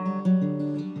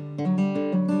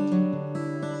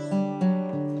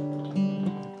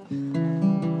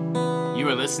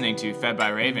listening to Fed by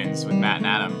Ravens with Matt and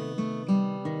Adam.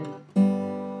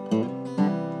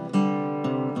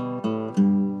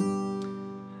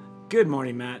 Good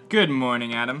morning, Matt. Good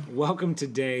morning, Adam. Welcome to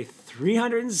day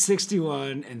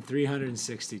 361 and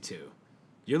 362.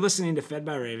 You're listening to Fed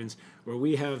by Ravens, where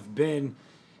we have been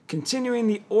continuing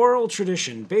the oral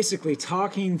tradition, basically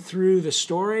talking through the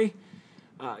story.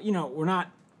 We're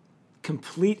not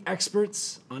complete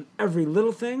experts on every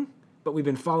little thing, but we've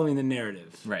been following the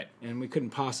narrative. Right. And we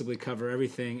couldn't possibly cover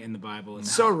everything in the Bible.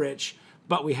 It's so rich,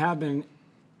 but we have been,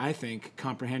 I think,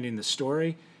 comprehending the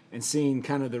story and seeing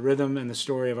kind of the rhythm and the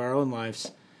story of our own lives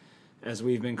as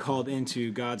we've been called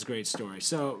into God's great story.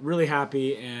 So really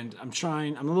happy, and I'm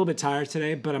a little bit tired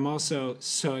today, but I'm also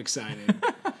so excited.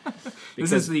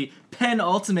 This is the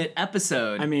penultimate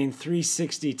episode.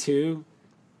 362.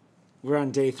 We're on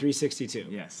day 362.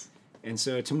 Yes. And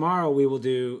so tomorrow we will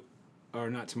do, or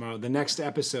not tomorrow, the next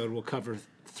episode will cover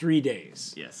 3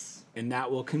 days. Yes. And that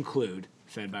will conclude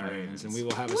Fed by Ravens. And we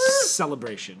will have a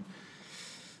celebration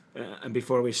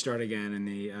before we start again in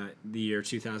the year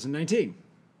 2019.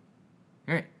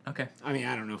 Great. Okay. I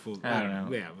don't know if we'll... I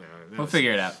don't know. Yeah, We'll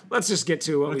figure it out. Let's just get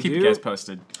to what We'll we keep do. you guys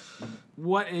posted.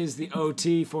 What is the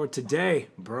OT for today,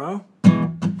 bro?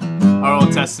 Our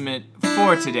Old Testament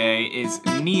for today is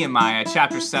Nehemiah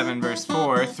chapter 7, verse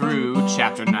 4 through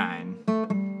chapter 9.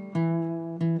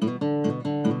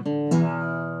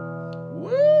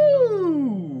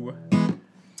 Woo!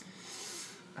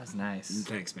 That's nice.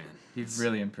 Thanks, man. You've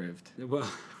really improved. Well,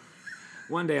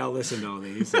 one day I'll listen to all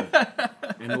these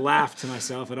and laugh to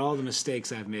myself at all the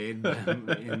mistakes I've made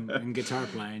in guitar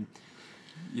playing.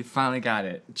 You finally got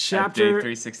it. Chapter- At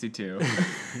day 362.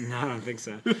 No, I don't think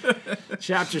so.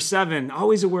 Chapter 7,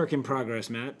 always a work in progress,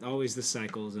 Matt. Always the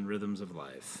cycles and rhythms of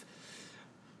life.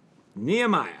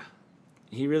 Nehemiah,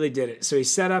 he really did it. So he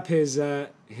set up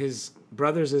his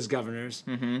brothers as governors,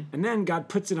 and then God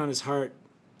puts it on his heart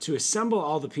to assemble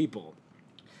all the people.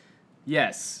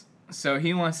 Yes. So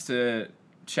he wants to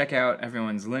check out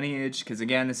everyone's lineage, because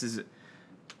again, this is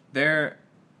their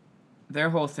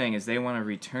whole thing is they want to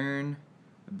return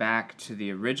back to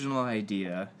the original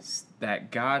idea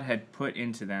that God had put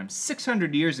into them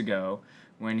 600 years ago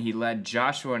when he led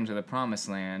Joshua into the promised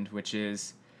land, which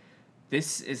is,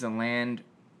 this is a land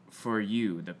for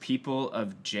you, the people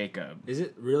of Jacob. Is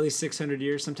it really 600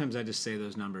 years? Sometimes I just say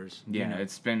those numbers. Yeah,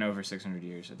 it's been over 600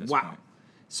 years at this Wow. point.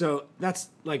 So that's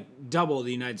like double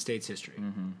the United States history.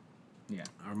 Yeah.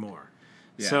 Or more.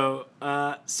 Yeah. So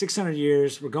 600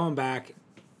 years, we're going back,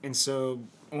 and so...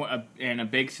 And a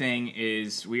big thing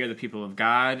is we are the people of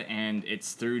God, and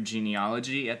it's through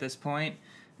genealogy at this point,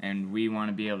 and we want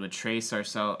to be able to trace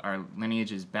our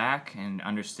lineages back and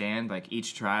understand like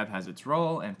each tribe has its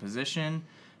role and position.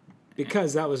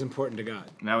 Because that was important to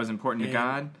God. That was important to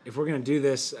God. If we're going to do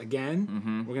this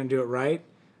again, we're going to do it right,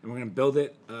 and we're going to build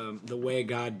it the way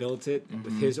God built it,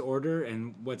 with his order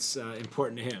and what's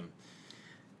important to him.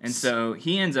 And so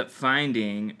he ends up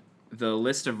finding the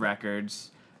list of records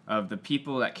of the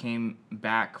people that came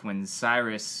back when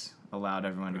Cyrus allowed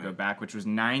everyone to go back, which was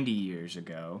 90 years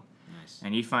ago. Nice.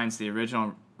 And he finds the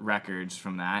original records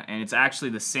from that, and it's actually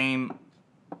the same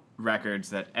records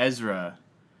that Ezra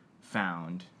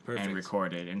found and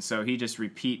recorded. And so he just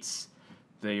repeats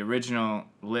the original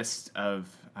list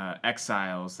of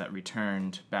exiles that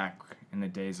returned back in the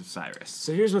days of Cyrus.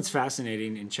 So here's what's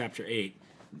fascinating in chapter 8.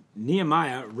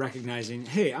 Nehemiah, recognizing,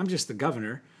 hey, I'm just the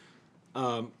governor,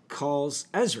 calls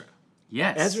Ezra.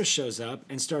 Yes. Ezra shows up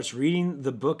and starts reading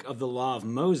the book of the law of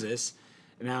Moses.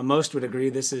 Now, most would agree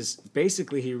this is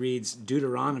basically he reads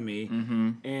Deuteronomy,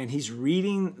 and he's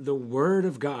reading the word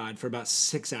of God for about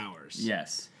 6 hours.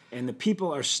 Yes. And the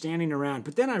people are standing around.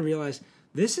 But then I realized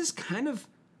this is kind of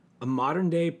a modern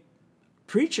day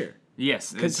preacher.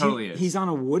 Yes, it totally is. He's on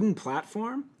a wooden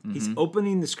platform. He's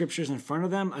opening the scriptures in front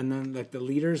of them, and then like the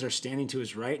leaders are standing to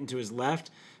his right and to his left.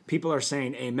 People are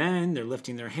saying amen. They're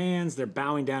lifting their hands. They're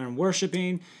bowing down and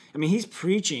worshiping. He's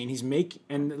preaching.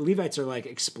 And the Levites are like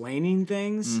explaining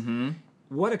things.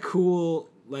 What a cool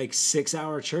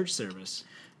 6-hour church service.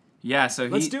 Yeah, so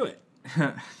Let's do it.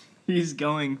 He's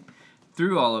going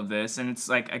through all of this, and it's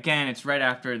like, again, it's right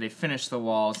after they finish the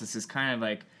walls. This is kind of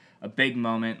like a big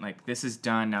moment, like, this is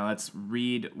done, now let's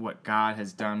read what God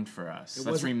has done for us.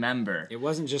 Let's remember. It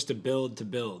wasn't just a build to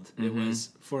build. It was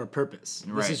for a purpose.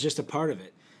 This is just a part of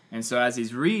it. And so as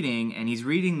he's reading, and he's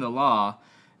reading the law,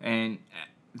 and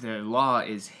the law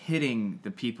is hitting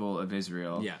the people of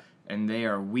Israel, and they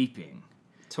are weeping.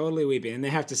 Totally weeping. And they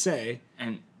have to say...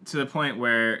 And to the point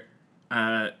where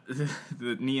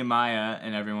the Nehemiah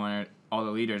and everyone, all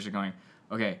the leaders are going,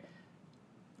 okay,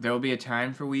 there will be a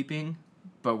time for weeping,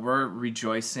 but we're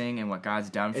rejoicing in what God's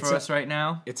done for us right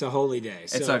now. It's a holy day.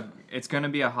 It's going to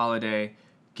be a holiday.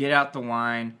 Get out the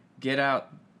wine. Get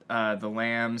out the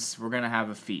lambs. We're going to have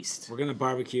a feast. We're going to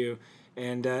barbecue.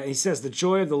 And he says, the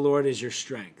joy of the Lord is your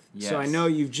strength. Yes. So I know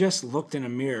you've just looked in a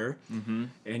mirror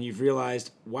and you've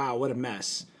realized, wow, what a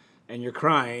mess. And you're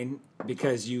crying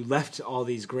because you left all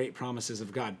these great promises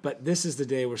of God. But this is the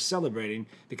day we're celebrating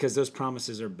because those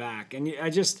promises are back. And I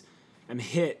just am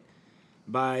hit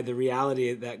by the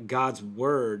reality that God's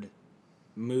word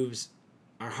moves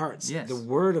our hearts. Yes. The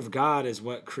word of God is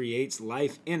what creates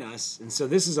life in us. And so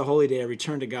this is a holy day. I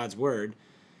return to God's word.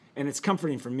 And it's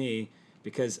comforting for me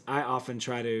because I often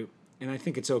try to, and I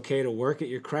think it's okay to work at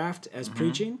your craft as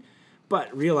preaching,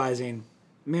 but realizing,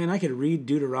 man, I could read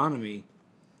Deuteronomy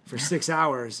for 6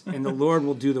 hours and the Lord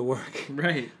will do the work.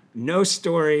 Right. No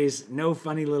stories, no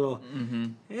funny little,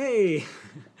 hey.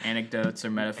 Anecdotes or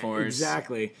metaphors.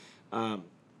 Exactly.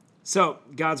 So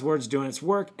God's word's doing its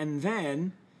work, and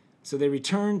then, so they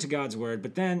return to God's word,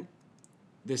 but then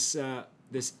this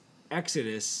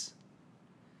Exodus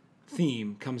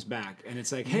theme comes back, and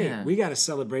it's like, hey, we got to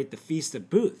celebrate the Feast of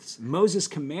Booths. Moses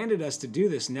commanded us to do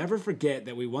this. Never forget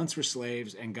that we once were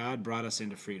slaves, and God brought us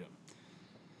into freedom.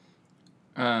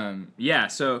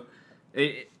 So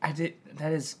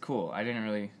that is cool. I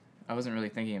wasn't really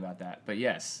thinking about that, but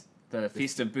yes, the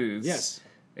Feast of Booths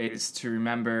is to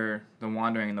remember the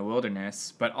wandering in the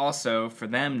wilderness, but also for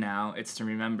them now, it's to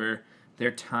remember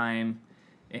their time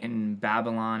in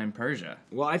Babylon and Persia.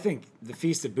 Well, I think the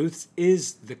Feast of Booths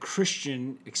is the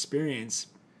Christian experience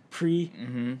pre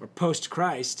or post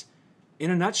Christ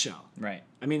in a nutshell. Right.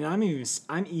 I mean, I'm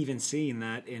even seeing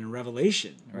that in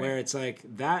Revelation, where it's like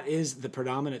that is the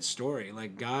predominant story.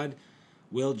 Like God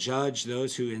will judge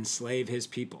those who enslave his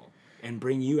people and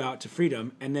bring you out to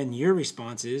freedom, and then your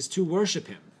response is to worship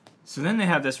him. So then they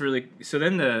have this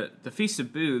the Feast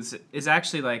of Booths is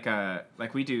actually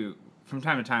like we do from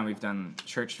time to time. We've done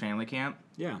church family camp.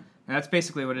 Yeah. And that's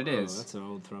basically what it is. That's an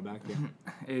old throwback. Yeah.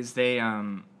 Is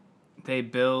they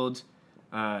build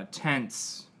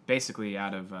tents basically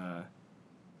out of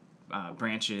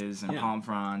branches and palm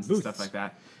fronds and stuff like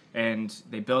that. And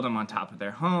they build them on top of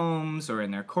their homes or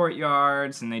in their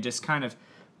courtyards, and they just kind of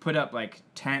put up like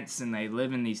tents, and they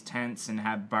live in these tents and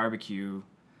have barbecue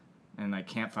and like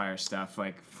campfire stuff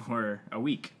like for a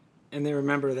week. And they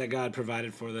remember that God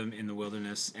provided for them in the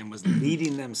wilderness and was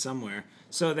leading them somewhere.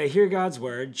 So they hear God's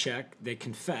word, check. They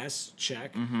confess,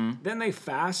 check. Then they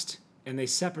fast, and they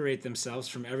separate themselves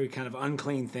from every kind of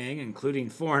unclean thing, including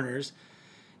foreigners.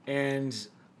 And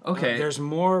there's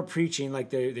more preaching, like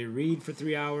they read for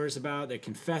 3 hours they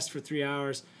confess for 3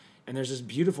 hours. And there's this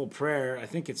beautiful prayer, I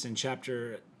think it's in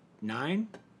chapter 9,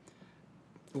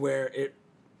 where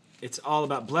it's all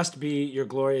about blessed be your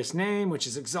glorious name, which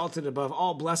is exalted above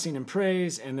all blessing and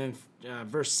praise. And then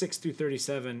verse 6 through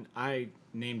 37, I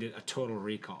named it a total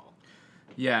recall.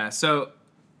 Yeah, so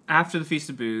after the Feast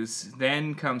of Booths,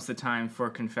 then comes the time for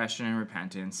confession and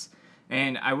repentance.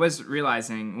 And I was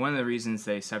realizing one of the reasons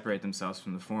they separate themselves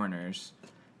from the foreigners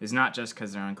is not just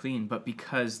because they're unclean, but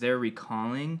because they're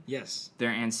recalling their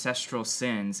ancestral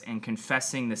sins and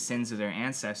confessing the sins of their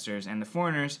ancestors. And the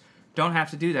foreigners don't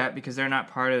have to do that because they're not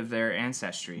part of their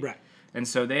ancestry. Right. And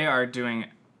so they are doing,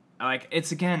 like,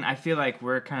 it's again, I feel like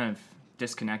we're kind of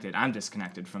disconnected. I'm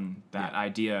disconnected from that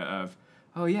idea of,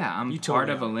 oh yeah, I'm part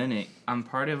of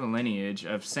a lineage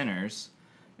of sinners,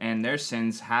 and their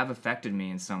sins have affected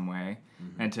me in some way.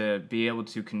 And to be able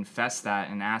to confess that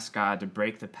and ask God to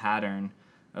break the pattern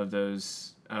of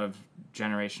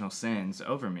generational sins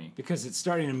over me. Because it's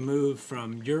starting to move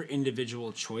from your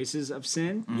individual choices of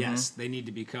sin. Yes, they need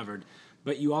to be covered.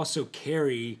 But you also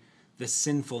carry the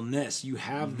sinfulness. You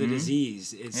have the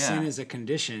disease. Sin is a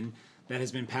condition that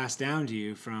has been passed down to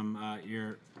you from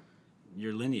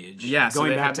your lineage. Yeah,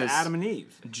 going so back to Adam and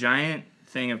Eve. Giant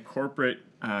thing of corporate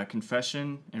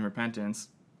confession and repentance,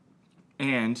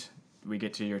 and we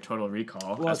get to your total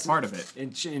recall as part of it.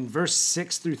 In verse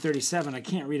 6 through 37, I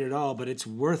can't read it all, but it's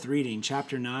worth reading.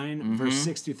 Chapter 9, verse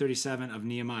 6 through 37 of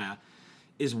Nehemiah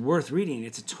is worth reading.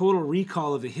 It's a total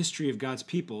recall of the history of God's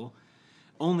people.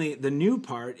 Only the new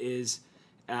part is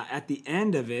at the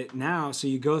end of it now. So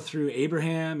you go through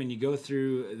Abraham, and you go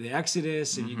through the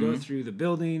Exodus, and you go through the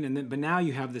building, but now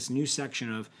you have this new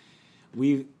section of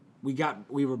we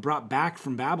were brought back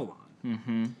from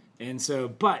Babylon. And so,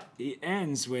 but it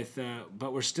ends with,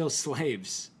 but we're still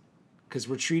slaves because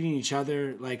we're treating each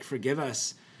other like, forgive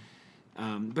us.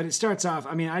 But it starts off,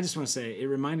 I mean, I just want to say, it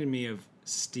reminded me of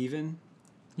Stephen.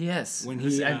 Yes. When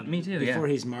he, me too, before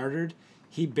he's martyred.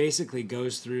 he basically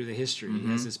goes through the history.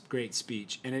 He has this great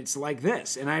speech, and it's like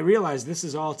this. And I realize this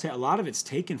is all a lot of it's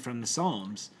taken from the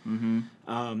Psalms,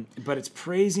 but it's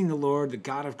praising the Lord, the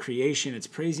God of creation. It's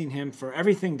praising him for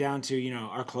everything down to,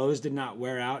 our clothes did not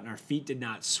wear out and our feet did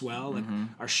not swell, like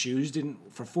our shoes didn't.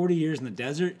 For 40 years in the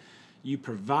desert, you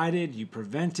provided, you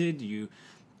prevented, you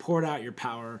poured out your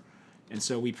power, and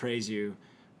so we praise you.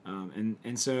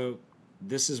 And so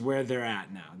this is where they're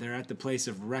at now. They're at the place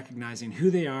of recognizing who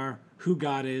they are, who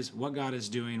God is, what God is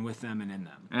doing with them and in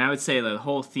them. And I would say the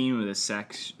whole theme of this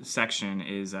section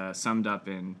is summed up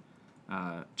in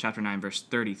chapter 9, verse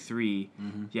 33.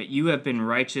 Yet you have been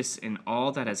righteous in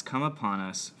all that has come upon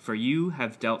us, for you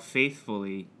have dealt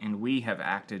faithfully, and we have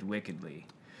acted wickedly.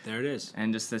 There it is.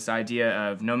 And just this idea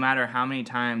of no matter how many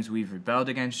times we've rebelled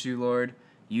against you, Lord,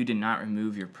 you did not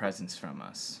remove your presence from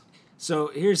us.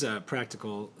 So here's a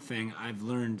practical thing I've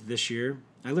learned this year.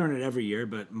 I learn it every year,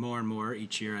 but more and more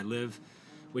each year I live,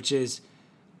 which is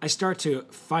I start to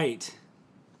fight.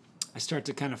 I start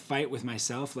to kind of fight with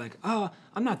myself like, oh,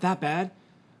 I'm not that bad.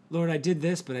 Lord, I did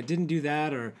this, but I didn't do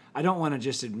that. Or I don't want to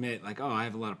just admit like, oh, I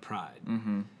have a lot of pride.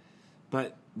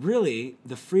 But really,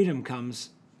 the freedom comes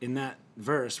in that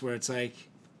verse where it's like,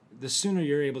 the sooner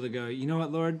you're able to go, you know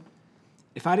what, Lord?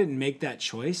 If I didn't make that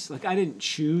choice, like I didn't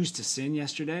choose to sin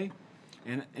yesterday,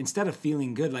 and instead of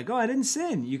feeling good, like, oh, I didn't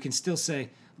sin, you can still say,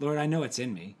 Lord, I know it's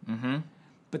in me.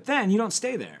 But then you don't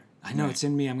stay there. I know it's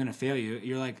in me, I'm going to fail you.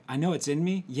 You're like, I know it's in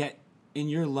me, yet in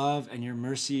your love and your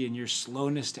mercy and your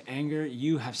slowness to anger,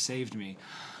 you have saved me.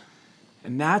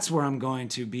 And that's where I'm going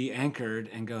to be anchored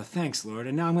and go, thanks, Lord.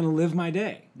 And now I'm going to live my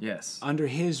day. Yes. Under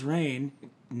his reign,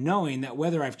 knowing that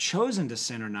whether I've chosen to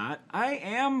sin or not, I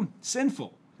am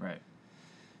sinful. Right.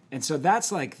 And so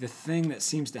that's like the thing that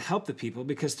seems to help the people,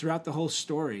 because throughout the whole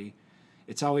story,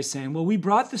 it's always saying, well, we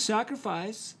brought the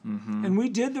sacrifice and we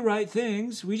did the right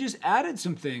things. We just added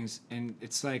some things. And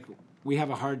it's like we have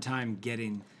a hard time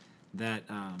getting that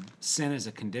sin is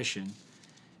a condition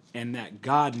and that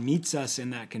God meets us in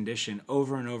that condition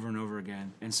over and over and over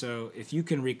again. And so if you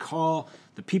can recall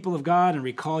the people of God and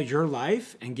recall your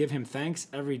life and give him thanks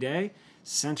every day,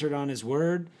 centered on his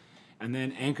word, and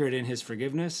then anchored in his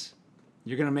forgiveness,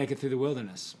 you're going to make it through the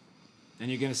wilderness. And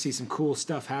you're going to see some cool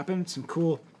stuff happen, some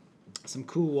cool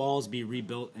walls be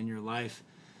rebuilt in your life.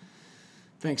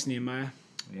 Thanks, Nehemiah.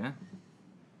 Yeah.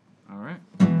 All right.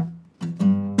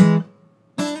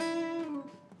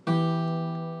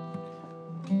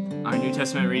 Our New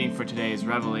Testament reading for today is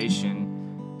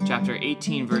Revelation, chapter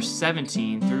 18, verse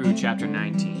 17 through chapter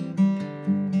 19.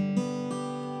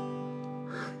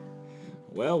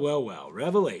 Well,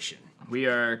 Revelation. We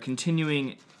are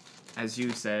continuing, as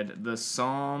you said, the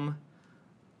Psalm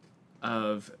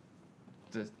of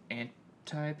the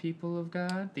anti-people of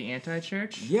God, the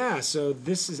anti-church. Yeah, so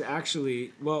this is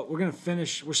actually, well, we're going to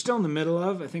finish, we're still in the middle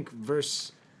of, I think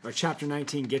chapter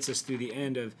 19 gets us through the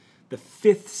end of the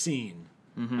fifth scene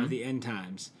of the end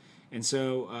times. And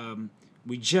so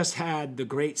we just had the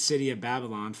great city of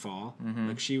Babylon fall.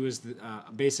 Like she was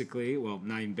basically, well,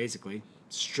 not even basically,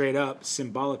 straight up,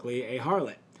 symbolically, a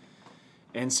harlot.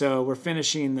 And so we're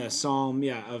finishing the psalm,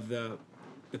 of the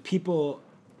people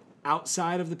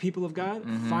outside of the people of God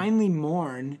finally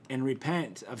mourn and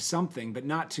repent of something, but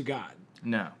not to God.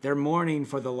 No. They're mourning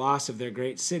for the loss of their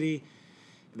great city.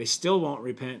 They still won't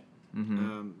repent,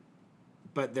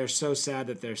 but they're so sad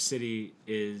that their city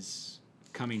is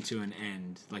coming to an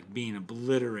end, like being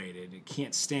obliterated. It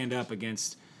can't stand up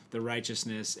against the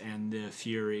righteousness and the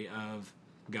fury of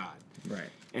God. Right.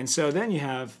 And so then you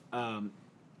have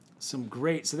some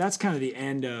great, so that's kind of the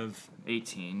end of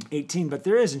 18, but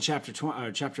there is in chapter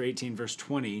 18, verse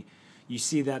 20, you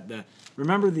see that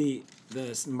remember the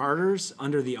martyrs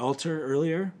under the altar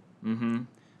earlier?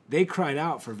 They cried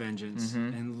out for vengeance,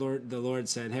 and the Lord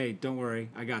said, hey, don't worry,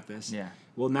 I got this. Yeah.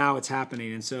 Well, now it's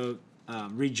happening, and so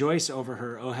rejoice over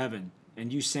her, O heaven,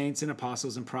 and you saints and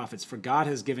apostles and prophets, for God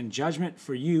has given judgment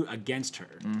for you against her.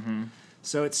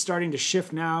 So it's starting to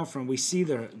shift now from, we see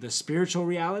the spiritual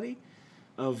reality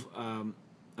of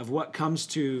what comes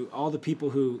to all the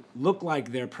people who look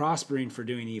like they're prospering for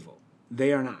doing evil.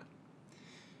 They are not.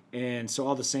 And so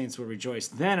all the saints will rejoice.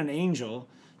 Then an angel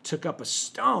took up a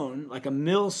stone, like a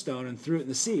millstone, and threw it in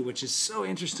the sea, which is so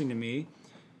interesting to me,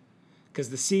 because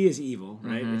the sea is evil,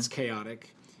 right? It's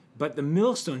chaotic. But the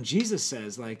millstone, Jesus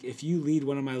says, like, if you lead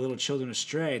one of my little children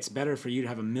astray, it's better for you to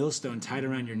have a millstone tied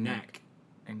around your neck.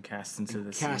 And cast into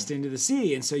the sea. Into the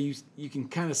sea. And so you can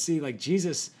kind of see, like,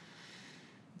 Jesus,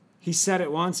 he said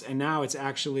it once, and now it's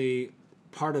actually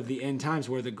part of the end times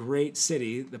where the great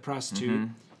city, the prostitute,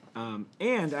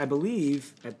 and I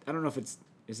believe, I don't know if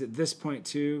is it this point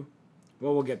too,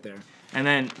 Well, we'll get there. And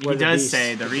then he Where the does beast-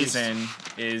 say the the beast- reason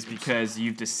is because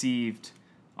you've deceived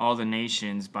all the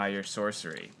nations by your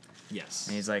sorcery. Yes.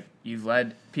 And he's like, you've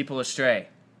led people astray,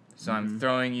 so I'm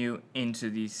throwing you into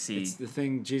the sea. It's the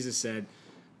thing Jesus said.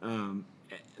 And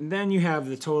then you have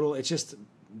the total. It's just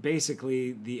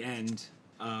basically the end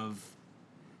of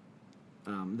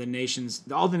the nations,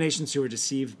 all the nations who were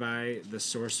deceived by the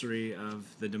sorcery of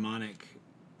the demonic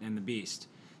and the beast.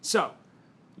 So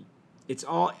it's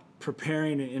all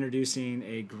preparing and introducing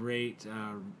a great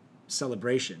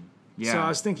celebration. So Yeah. I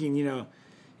was thinking,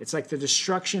 it's like the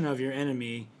destruction of your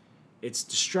enemy. It's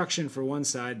destruction for one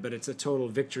side, but it's a total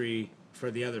victory for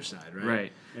the other side, right?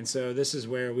 Right. And so this is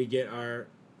where we get our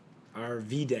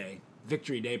V-Day,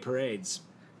 Victory Day parades.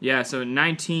 Yeah, so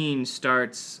 19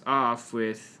 starts off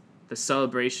with the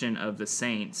celebration of the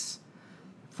saints,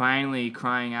 finally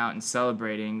crying out and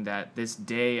celebrating that this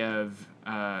day of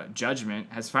judgment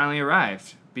has finally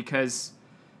arrived, because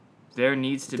there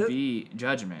needs to be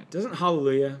judgment. Doesn't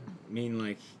hallelujah mean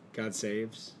like God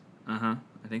saves? Uh-huh,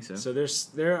 I think so. So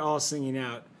they're all singing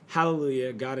out,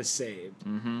 hallelujah, God is saved.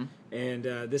 Mm-hmm. And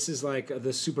this is like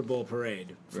the Super Bowl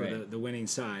parade for Right. the winning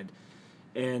side.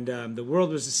 And the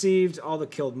world was deceived, all the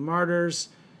killed martyrs,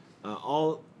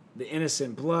 all the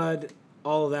innocent blood,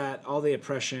 all of that, all the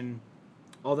oppression,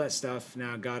 all that stuff,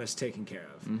 now God has taken care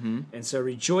of. Mm-hmm. And so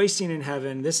rejoicing in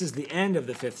heaven, this is the end of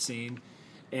the fifth scene,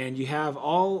 and you have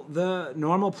all the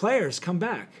normal players come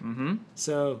back. Mm-hmm.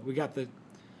 So we got the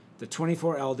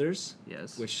 24 elders,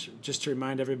 Yes. which, just to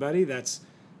remind everybody, that's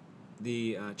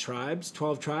the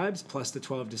 12 tribes, plus the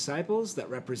 12 disciples that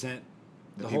represent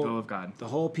the people of God. the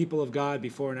whole people of God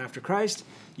before and after Christ.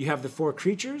 You have the four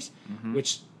creatures,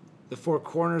 which the four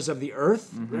corners of the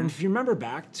earth. And if you remember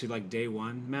back to like day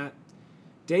one, Matt,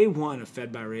 day one of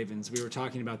Fed by Ravens, we were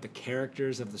talking about the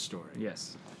characters of the story.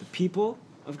 Yes. The people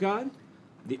of God,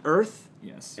 the earth,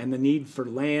 Yes. and the need for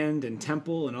land and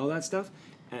temple and all that stuff,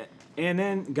 and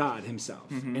then God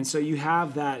himself. And so you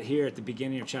have that here at the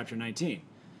beginning of chapter 19.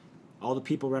 All the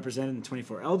people represented in the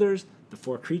 24 elders, the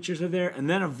four creatures are there, and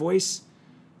then a voice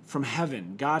from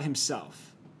heaven, God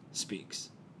himself, speaks.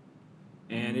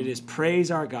 And it is, praise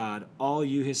our God, all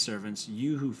you his servants,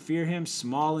 you who fear him,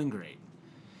 small and great.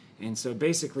 And so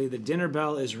basically the dinner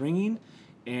bell is ringing,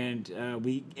 and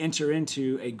we enter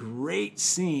into a great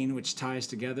scene which ties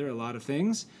together a lot of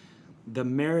things, the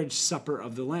marriage supper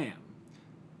of the Lamb.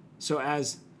 So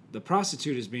as the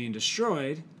prostitute is being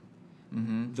destroyed,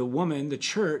 the woman, the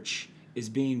church, is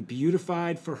being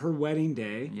beautified for her wedding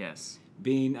day, Yes.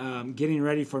 being getting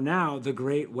ready for now the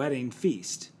great wedding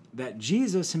feast that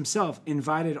Jesus himself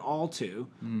invited all to,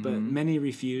 but many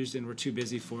refused and were too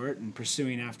busy for it and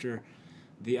pursuing after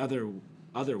the other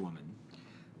woman.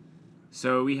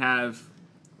 So we have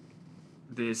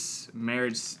this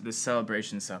marriage, this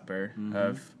celebration supper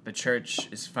of the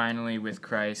church is finally with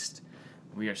Christ.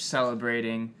 We are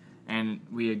celebrating, and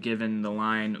we are given the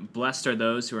line, "Blessed are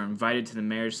those who are invited to the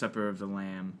marriage supper of the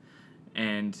Lamb."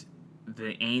 And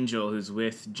the angel who's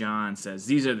with John says,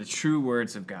 "These are the true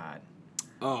words of God."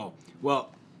 Oh,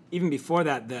 well, even before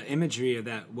that, the imagery of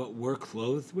that, what we're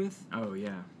clothed with, Oh,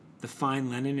 yeah. the fine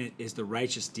linen is the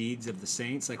righteous deeds of the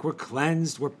saints. Like we're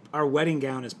cleansed, our wedding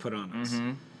gown is put on us.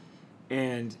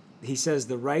 And he says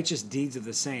the righteous deeds of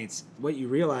the saints, what you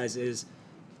realize is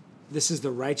this is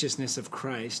the righteousness of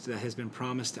Christ that has been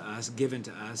promised to us, given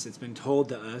to us. It's been told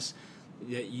to us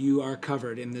that you are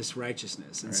covered in this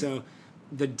righteousness. And so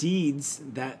the deeds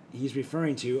that he's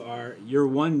referring to are your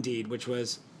one deed, which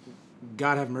was,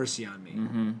 God have mercy on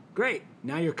me. Great.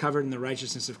 Now you're covered in the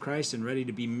righteousness of Christ and ready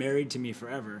to be married to me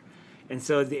forever. And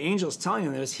so the angel's telling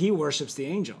him this. He worships the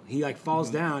angel. He like falls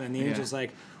down, and the angel's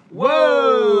like,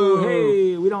 whoa,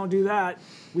 hey, we don't do that.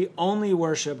 We only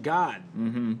worship God,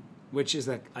 which is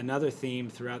like another theme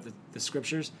throughout the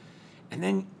scriptures. And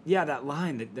then, yeah, that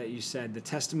line that you said, the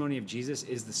testimony of Jesus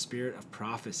is the spirit of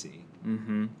prophecy.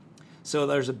 So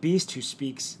there's a beast who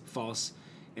speaks false,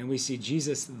 and we see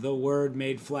Jesus, the Word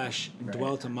made flesh,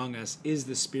 dwelt among us, is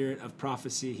the spirit of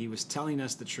prophecy. He was telling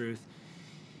us the truth.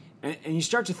 And you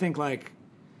start to think like,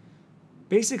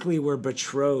 basically we're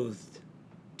betrothed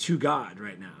to God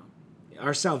right now.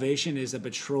 Our salvation is a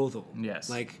betrothal. Yes.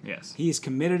 Like, yes. He is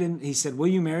committed, and he said, will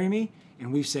you marry me?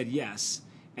 And we've said yes.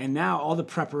 And now all the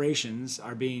preparations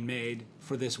are being made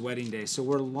for this wedding day. So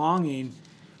we're longing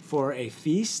for a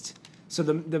feast. So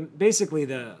basically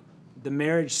the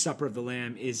marriage supper of the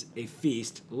Lamb is a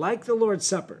feast like the Lord's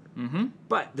Supper.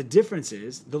 But the difference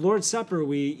is the Lord's Supper,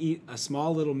 we eat a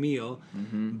small little meal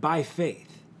by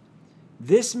faith.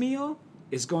 This meal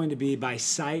is going to be by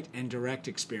sight and direct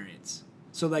experience.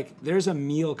 So like there's a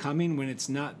meal coming when it's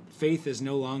not, faith is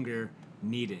no longer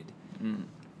needed.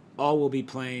 all will be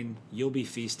plain. You'll be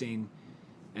feasting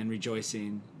and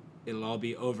rejoicing. It'll all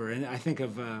be over. And I think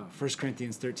of 1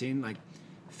 Corinthians 13, like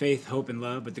faith, hope, and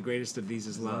love, but the greatest of these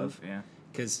is love. Yeah.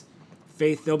 Because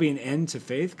faith, there'll be an end to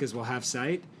faith because we'll have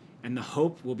sight, and the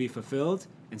hope will be fulfilled.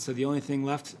 And so the only thing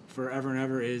left forever and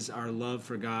ever is our love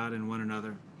for God and one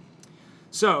another.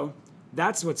 So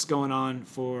that's what's going on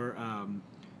for us.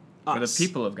 For the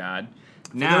people of God.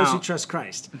 For Now, those who trust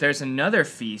Christ. there's another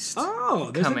feast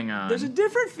coming on. There's a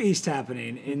different feast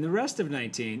happening in the rest of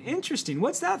 19. Interesting.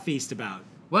 What's that feast about?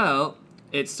 Well,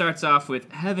 it starts off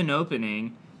with heaven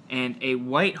opening and a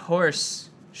white horse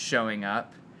showing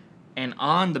up. And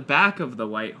on the back of the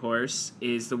white horse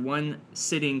is the one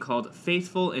sitting called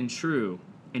Faithful and True.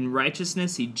 In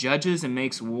righteousness he judges and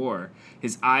makes war.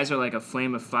 His eyes are like a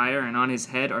flame of fire, and on his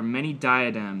head are many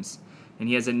diadems. And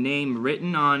he has a name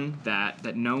written on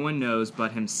that no one knows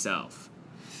but himself.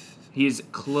 He is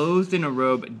clothed in a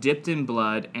robe dipped in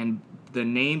blood, and the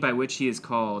name by which he is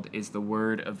called is the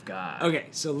Word of God. Okay,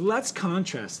 so let's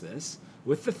contrast this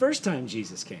with the first time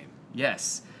Jesus came.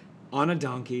 Yes. On a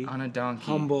donkey. On a donkey.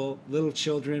 Humble, little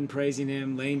children praising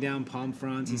him, laying down palm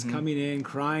fronds. He's coming in,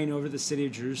 crying over the city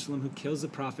of Jerusalem, who kills the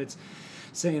prophets,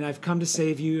 saying, I've come to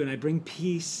save you, and I bring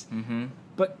peace.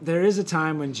 But there is a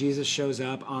time when Jesus shows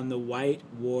up on the white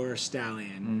war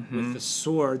stallion with the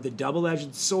sword, the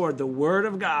double-edged sword, the Word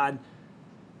of God,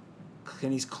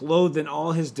 and he's clothed in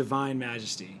all his divine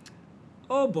majesty.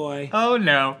 Oh, boy. Oh,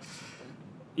 no.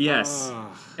 Yes.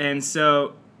 Oh. And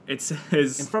so it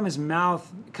says... And from his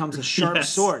mouth comes a sharp Yes.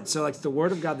 sword. So like the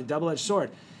Word of God, the double-edged sword.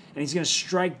 And he's going to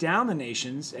strike down the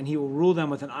nations, and he will rule them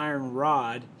with an iron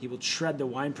rod. He will tread the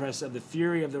winepress of the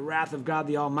fury of the wrath of God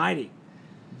the Almighty.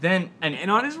 Then...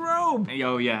 And on his robe,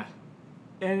 Oh, yeah.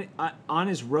 and on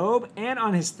his robe and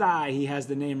on his thigh, he has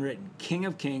the name written, King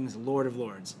of Kings, Lord of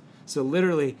Lords. So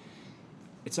literally,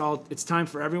 it's time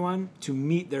for everyone to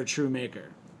meet their true maker.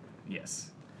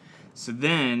 Yes. So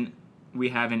then we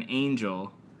have an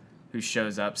angel who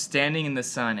shows up standing in the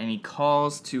sun, and he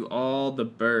calls to all the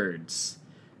birds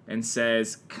and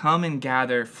says, come and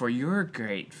gather for your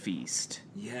great feast.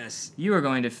 Yes. You are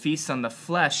going to feast on the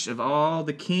flesh of all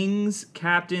the kings,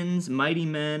 captains, mighty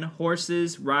men,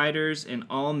 horses, riders, and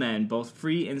all men, both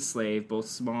free and slave, both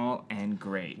small and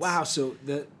great. Wow. So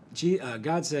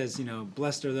God says,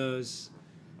 blessed are those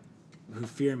who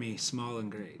fear me, small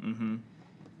and great.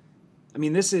 I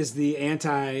mean, this is the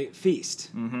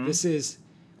anti-feast. This is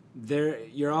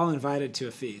you're all invited to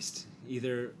a feast,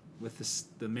 either with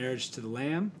the marriage to the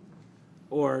Lamb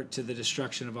or to the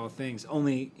destruction of all things.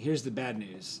 Only, here's the bad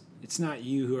news. It's not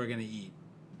you who are going to eat.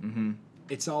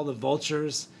 It's all the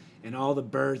vultures and all the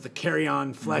birds, the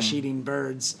carrion, flesh-eating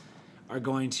birds are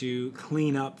going to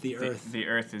clean up the earth. The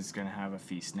earth is going to have a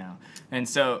feast now. And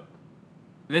so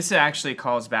this actually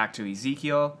calls back to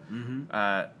Ezekiel,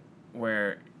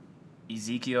 where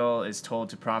Ezekiel is told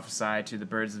to prophesy to the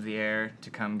birds of the air to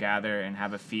come gather and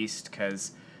have a feast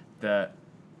because the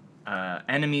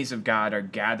enemies of God are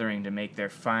gathering to make their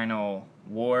final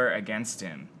war against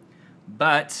him.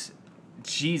 But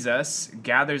Jesus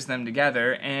gathers them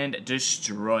together and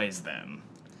destroys them.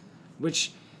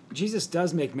 Which Jesus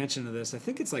does make mention of this. I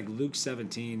think it's like Luke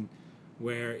 17,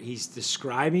 where he's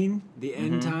describing the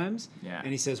end times. Yeah.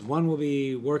 And he says, one will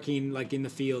be working like in the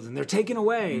fields, and they're taken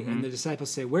away. And the disciples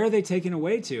say, where are they taken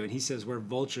away to? And he says, where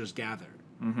vultures gather.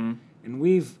 And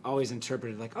we've always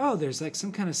interpreted like, oh, there's like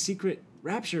some kind of secret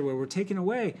rapture where we're taken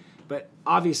away. But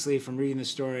obviously, from reading the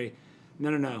story,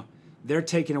 no. They're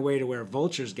taken away to where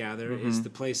vultures gather is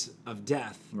the place of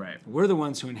death. Right. We're the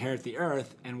ones who inherit the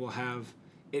earth, and will have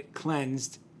it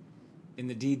cleansed in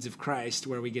the deeds of Christ,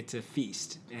 where we get to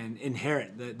feast and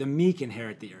inherit. The meek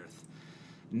inherit the earth,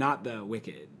 not the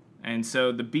wicked. And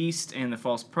so the beast and the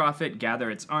false prophet gather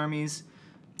its armies,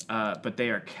 but they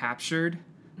are captured.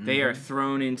 They are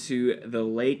thrown into the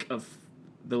lake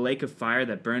of fire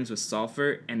that burns with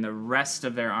sulfur, and the rest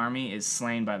of their army is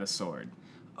slain by the sword.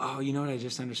 Oh, you know what I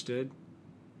just understood?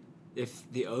 If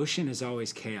the ocean is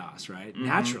always chaos, right?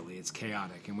 Naturally, it's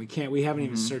chaotic, and we haven't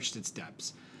even searched its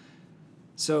depths.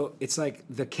 So it's like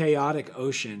the chaotic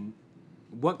ocean.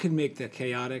 What could make the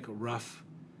chaotic, rough,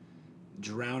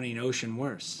 drowning ocean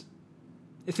worse?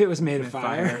 If it was made of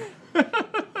fire.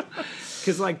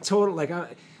 Because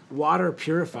water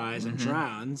purifies and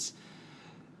drowns.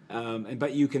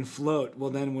 But you can float. Well,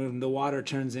 then when the water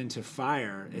turns into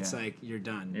fire, it's like you're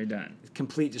done. You're done.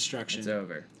 Complete destruction. It's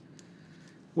over.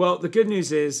 Well, the good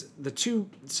news is the two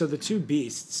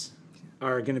beasts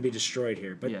are going to be destroyed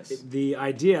here. But Yes. the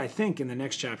idea, I think, in the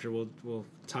next chapter we'll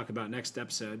talk about next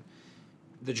episode,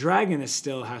 the dragon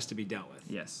still has to be dealt with.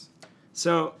 Yes.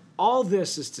 So all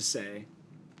this is to say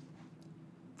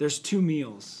there's 2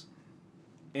 meals.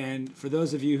 And for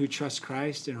those of you who trust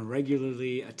Christ and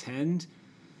regularly attend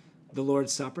the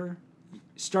Lord's Supper,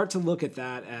 start to look at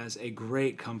that as a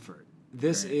great comfort.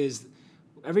 This is,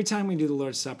 every time we do the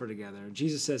Lord's Supper together,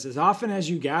 Jesus says, as often as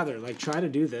you gather, like try to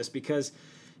do this, because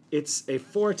it's a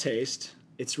foretaste.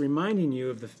 It's reminding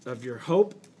you of your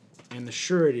hope and the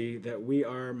surety that we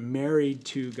are married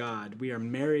to God. We are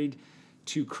married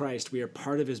to Christ. We are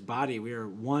part of his body. We are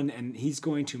one, and he's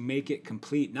going to make it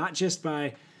complete, not just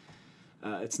by,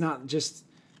 it's not just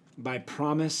by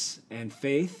promise and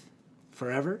faith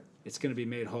forever. It's going to be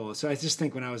made whole. So I just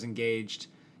think when I was engaged,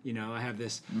 I have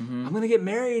this, I'm going to get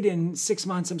married in 6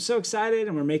 months. I'm so excited,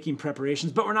 and we're making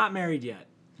preparations, but we're not married yet.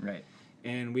 Right.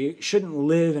 And we shouldn't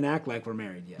live and act like we're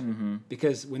married yet.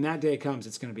 Because when that day comes,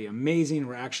 it's going to be amazing.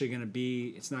 We're actually going to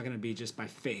be, it's not going to be just by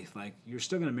faith. Like, you're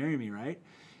still going to marry me, right?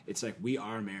 It's like we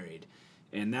are married.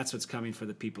 And that's what's coming for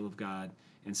the people of God.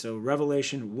 And so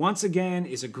Revelation, once again,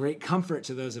 is a great comfort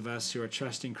to those of us who are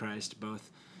trusting Christ,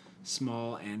 both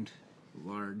small and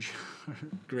large,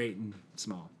 great and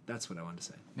small. That's what I wanted to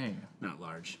say. There you go. Not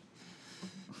large.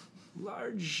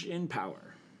 Large in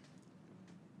power.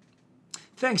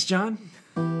 Thanks, John.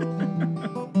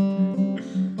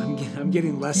 I'm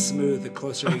getting less smooth the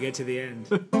closer we get to the end.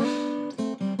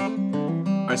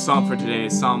 Our psalm for today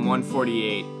is Psalm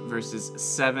 148, verses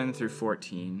 7 through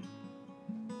 14.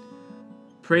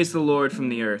 Praise the Lord from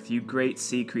the earth, you great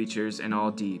sea creatures and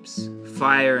all deeps,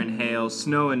 fire and hail,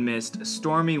 snow and mist, a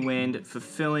stormy wind,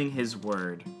 fulfilling his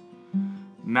word.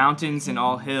 Mountains and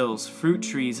all hills, fruit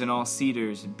trees and all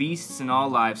cedars, beasts and all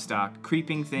livestock,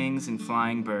 creeping things and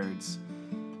flying birds.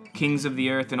 Kings of the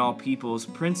earth and all peoples,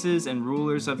 princes and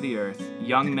rulers of the earth,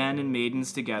 young men and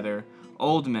maidens together,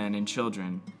 old men and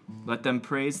children. Let them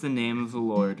praise the name of the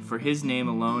Lord, for his name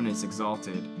alone is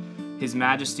exalted. His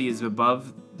majesty is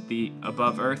above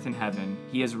earth and heaven.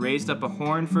 He has raised up a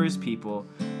horn for his people,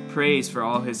 praise for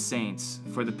all his saints,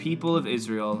 for the people of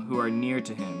Israel who are near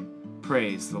to him.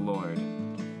 Praise the Lord.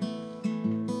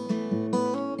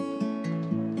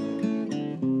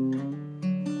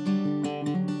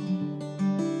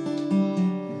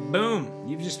 Boom!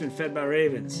 You've just been fed by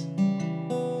ravens.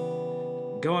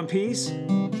 Go in peace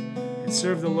and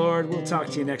serve the Lord. We'll talk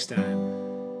to you next time.